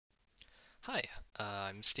Hi,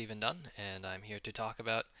 I'm Stephen Dunn, and I'm here to talk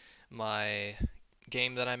about my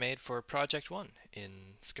game that I made for Project 1 in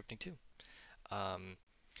Scripting 2. Um,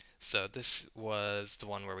 so this was the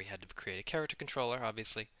one where we had to create a character controller,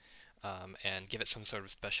 obviously, and give it some sort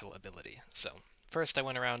of special ability. So first I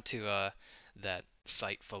went around to that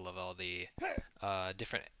site full of all the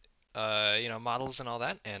different models and all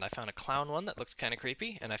that, and I found a clown one that looked kind of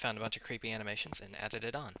creepy, and I found a bunch of creepy animations and added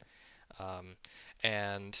it on. Um,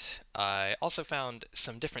 and I also found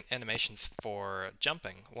some different animations for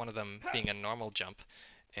jumping, one of them being a normal jump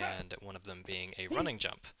and one of them being a running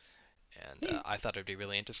jump. And I thought it would be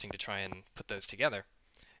really interesting to try and put those together.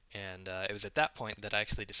 And it was at that point that I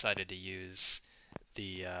actually decided to use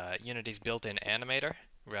the Unity's built-in animator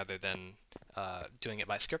rather than doing it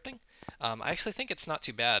by scripting. I actually think it's not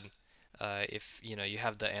too bad. If you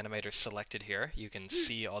have the animator selected here, you can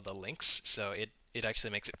see all the links, so it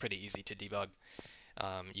actually makes it pretty easy to debug.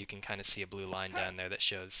 You can kind of see a blue line down there that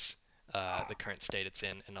shows the current state it's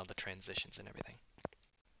in and all the transitions and everything.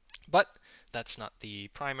 But that's not the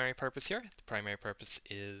primary purpose here. The primary purpose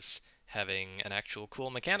is having an actual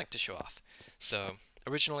cool mechanic to show off. So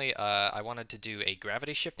originally I wanted to do a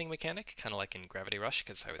gravity shifting mechanic, kind of like in Gravity Rush,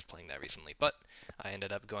 because I was playing that recently, but I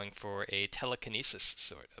ended up going for a telekinesis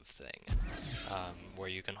sort of thing, where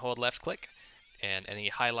you can hold left click and any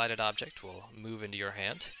highlighted object will move into your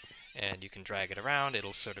hand, and you can drag it around.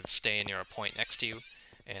 It'll sort of stay near a point next to you,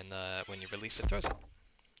 and when you release it, throws it.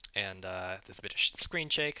 And there's a bit of screen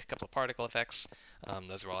shake, a couple of particle effects.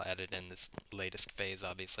 Those were all added in this latest phase,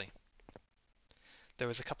 obviously. There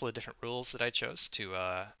was a couple of different rules that I chose to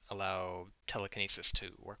allow telekinesis to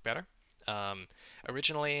work better. Um,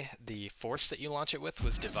 Originally, the force that you launch it with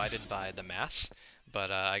was divided by the mass, but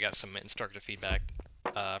I got some instructor feedback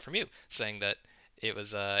from you saying that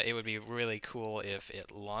it would be really cool if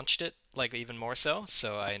it launched it like even more so.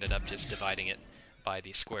 So I ended up just dividing it by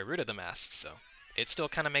the square root of the mass. So it still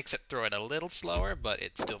kind of makes it throw it a little slower, but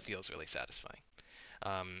it still feels really satisfying.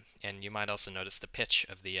 And you might also notice the pitch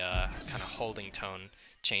of the kind of holding tone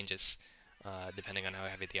changes depending on how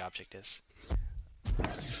heavy the object is.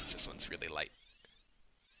 Since this one's really light.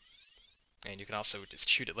 And you can also just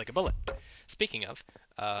shoot it like a bullet. Speaking of,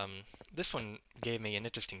 this one gave me an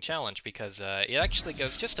interesting challenge because it actually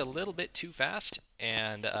goes just a little bit too fast,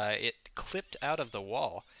 and it clipped out of the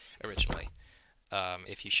wall originally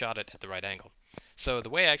if you shot it at the right angle. So the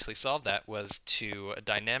way I actually solved that was to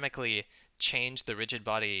dynamically change the rigid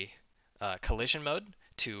body collision mode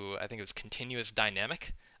to, I think it was continuous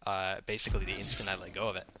dynamic, basically the instant I let go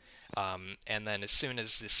of it. And then as soon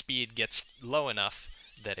as the speed gets low enough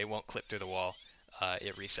that it won't clip through the wall,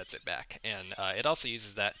 it resets it back. And it also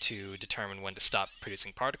uses that to determine when to stop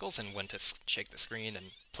producing particles and when to shake the screen and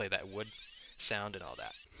play that wood sound and all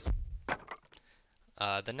that.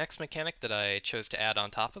 The next mechanic that I chose to add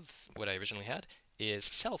on top of what I originally had is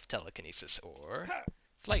self-telekinesis, or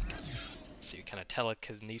flight. So you kind of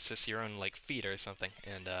telekinesis your own like feet or something,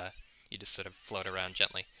 and you just sort of float around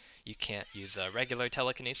gently. You can't use regular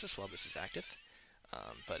telekinesis while this is active,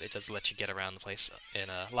 but it does let you get around the place in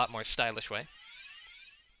a lot more stylish way.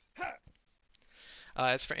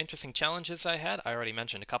 As for interesting challenges I had, I already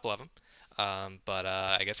mentioned a couple of them, but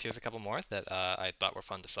I guess here's a couple more that I thought were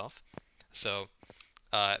fun to solve. So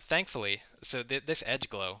thankfully, this edge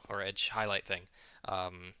glow or edge highlight thing,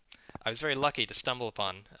 I was very lucky to stumble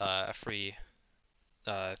upon a free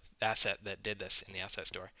asset that did this in the asset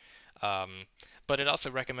store. Um, but it also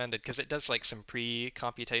recommended, because it does like some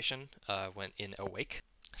pre-computation when in Awake,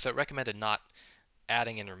 so it recommended not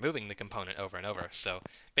adding and removing the component over and over. So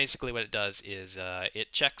basically what it does is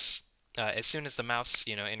it checks as soon as the mouse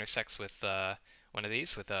intersects with one of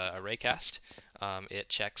these with a raycast, it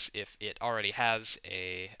checks if it already has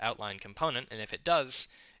a outline component, and if it does,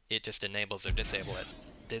 it just enables or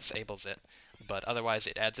disables it, but otherwise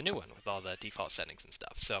it adds a new one with all the default settings and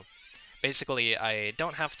stuff. So basically I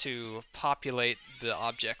don't have to populate the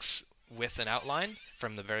objects with an outline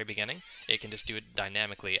from the very beginning. It can just do it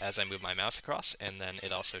dynamically as I move my mouse across, and then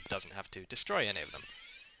it also doesn't have to destroy any of them.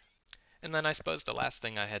 And then I suppose the last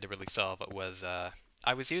thing I had to really solve was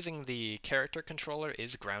I was using the character controller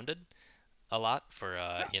is grounded a lot for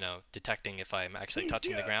detecting if I'm actually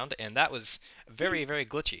touching the ground, and that was very, very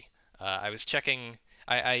glitchy. I was checking,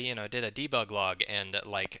 I did a debug log, and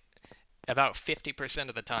like about 50%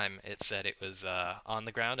 of the time it said it was on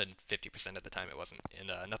the ground, and 50% of the time it wasn't.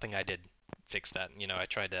 And nothing I did fixed that. I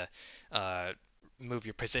tried to move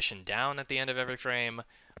your position down at the end of every frame,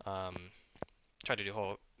 tried to do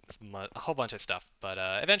a whole bunch of stuff, but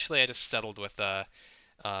eventually I just settled with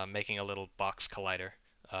making a little box collider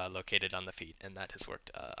located on the feet, and that has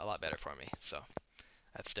worked a lot better for me. So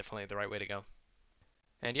That's definitely the right way to go.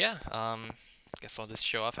 And yeah, guess I'll just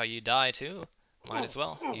show off how you die too. Might as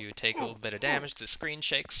well. You take a little bit of damage, the screen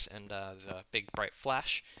shakes, and there's a big bright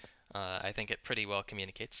flash. I think it pretty well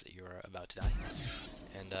communicates that you're about to die.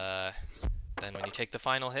 And then when you take the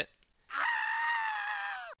final hit,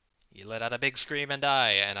 you let out a big scream and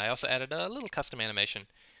die. And I also added a little custom animation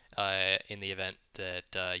in the event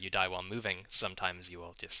that you die while moving. Sometimes you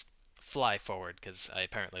will just fly forward, because I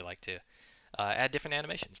apparently like to add different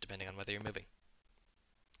animations depending on whether you're moving.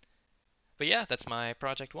 But yeah, that's my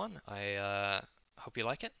Project 1. I hope you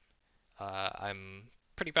like it. I'm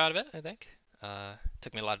pretty proud of it, I think.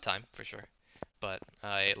 Took me a lot of time, for sure. But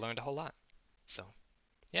I learned a whole lot. So,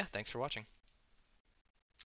 yeah, thanks for watching.